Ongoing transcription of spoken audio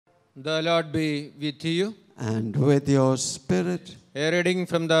The Lord be with you. And with your spirit. A reading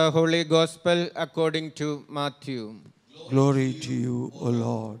from the Holy Gospel according to Matthew. Glory to you, O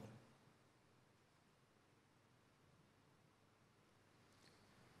Lord.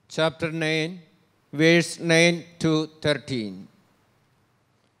 Chapter 9, verse 9 to 13.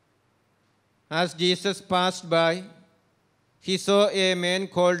 As Jesus passed by, he saw a man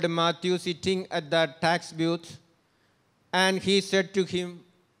called Matthew sitting at the tax booth, and he said to him,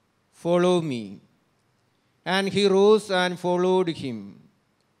 "Follow me." And he rose and followed him.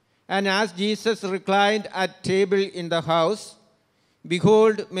 And as Jesus reclined at table in the house,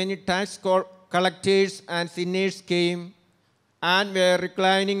 behold, many tax collectors and sinners came and were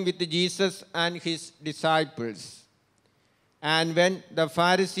reclining with Jesus and his disciples. And when the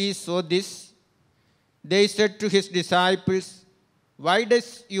Pharisees saw this, they said to his disciples, "Why does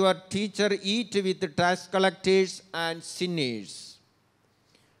your teacher eat with tax collectors and sinners?"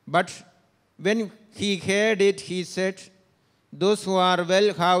 But when he heard it, he said, "Those who are well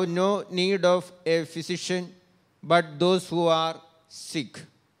have no need of a physician, but those who are sick.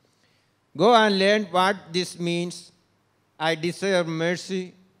 Go and learn what this means. I desire mercy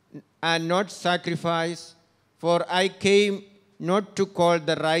and not sacrifice, for I came not to call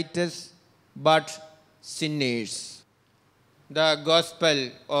the righteous, but sinners." The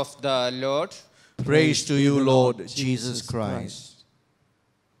Gospel of the Lord. Praise to you, Lord Jesus Christ.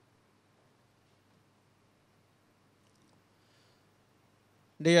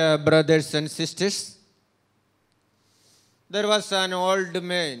 Dear brothers and sisters, there was an old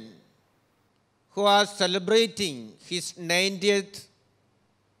man who was celebrating his 90th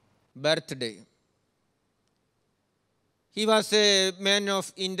birthday. He was a man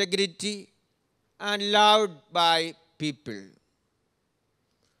of integrity and loved by people.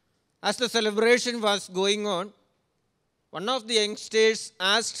 As the celebration was going on, one of the youngsters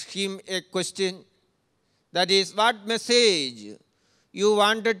asked him a question, that is, what message you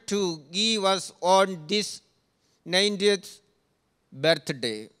wanted to give us on this 90th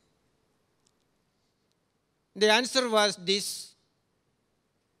birthday. The answer was this: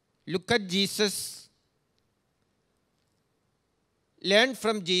 look at Jesus, learn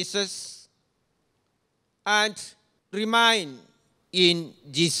from Jesus, and remain in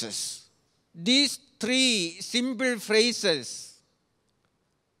Jesus. These three simple phrases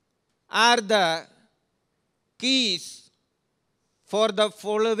are the keys for the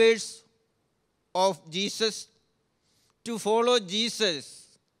followers of Jesus to follow Jesus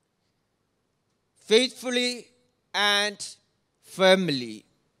faithfully and firmly.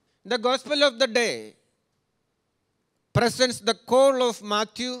 The Gospel of the day presents the call of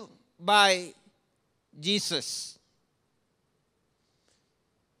Matthew by Jesus.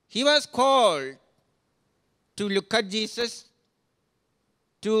 He was called to look at Jesus,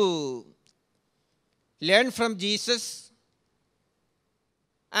 to learn from Jesus,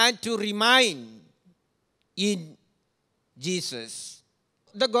 and to remain in Jesus.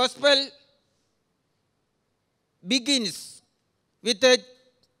 The Gospel begins with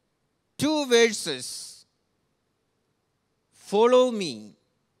two verses. Follow me.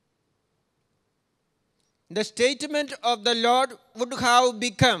 The statement of the Lord would have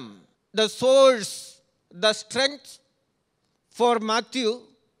become the source, the strength for Matthew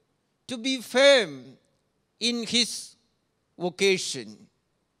to be firm in his vocation.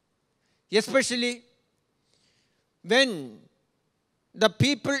 Especially when the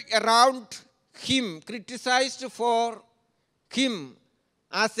people around him criticized for him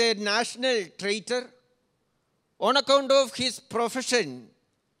as a national traitor on account of his profession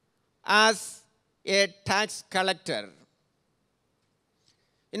as a tax collector.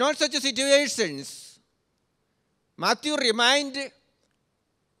 In all such situations, Matthew reminded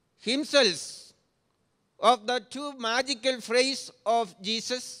himself of the two magical phrases of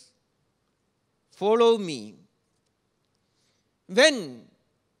Jesus, "Follow me." When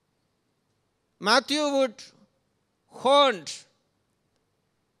Matthew would haunt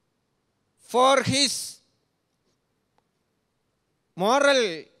for his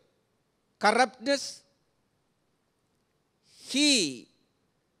moral corruptness, he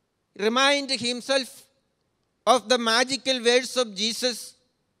reminded himself of the magical words of Jesus,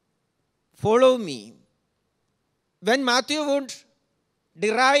 "Follow me." When Matthew would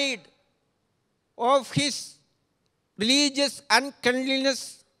deride of his religious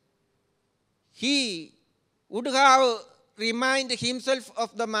uncleanliness, he would have reminded himself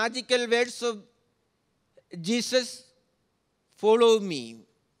of the magical words of Jesus, "Follow me."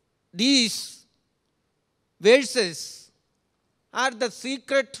 These verses are the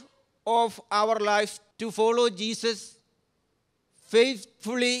secret of our life to follow Jesus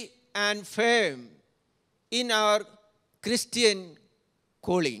faithfully and firm in our Christian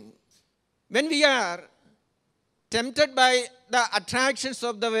calling. When we are tempted by the attractions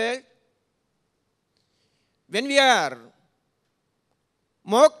of the world, when we are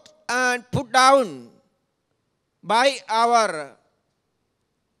mocked and put down by our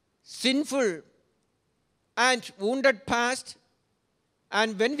sinful and wounded past,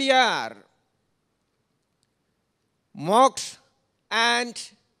 and when we are mocked and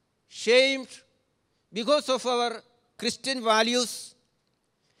shamed because of our Christian values,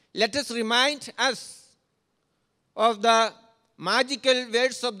 let us remind us of the magical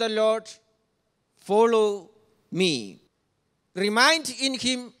words of the Lord, follow me. Remind in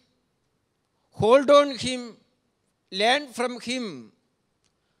him, hold on him, learn from him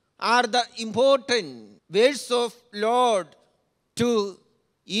are the important words of Lord to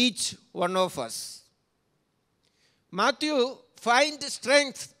each one of us. Matthew finds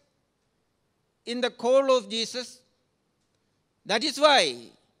strength in the call of Jesus. That is why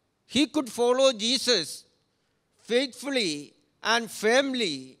he could follow Jesus faithfully and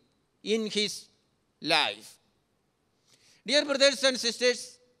firmly in his life. Dear brothers and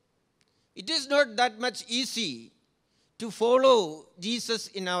sisters, it is not that much easy to follow Jesus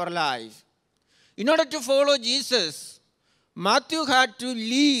in our life. In order to follow Jesus, Matthew had to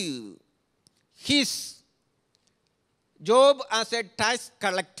leave his job as a tax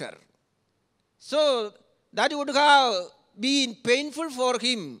collector. So that would have been painful for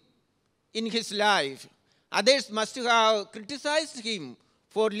him in his life. Others must have criticized him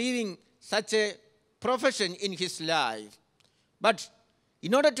for leaving such a profession in his life. But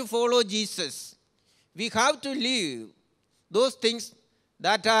in order to follow Jesus, we have to leave those things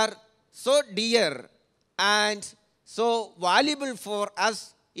that are so dear and so valuable for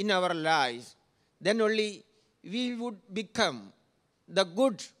us in our lives. Then only we would become the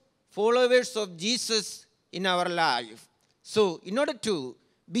good followers of Jesus in our life. So, in order to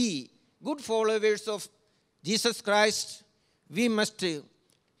be good followers of Jesus Christ, we must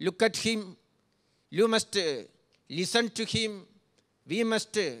look at him, you must listen to him, we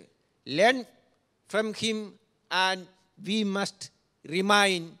must learn from him, and we must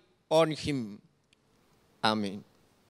remain on him. Amen.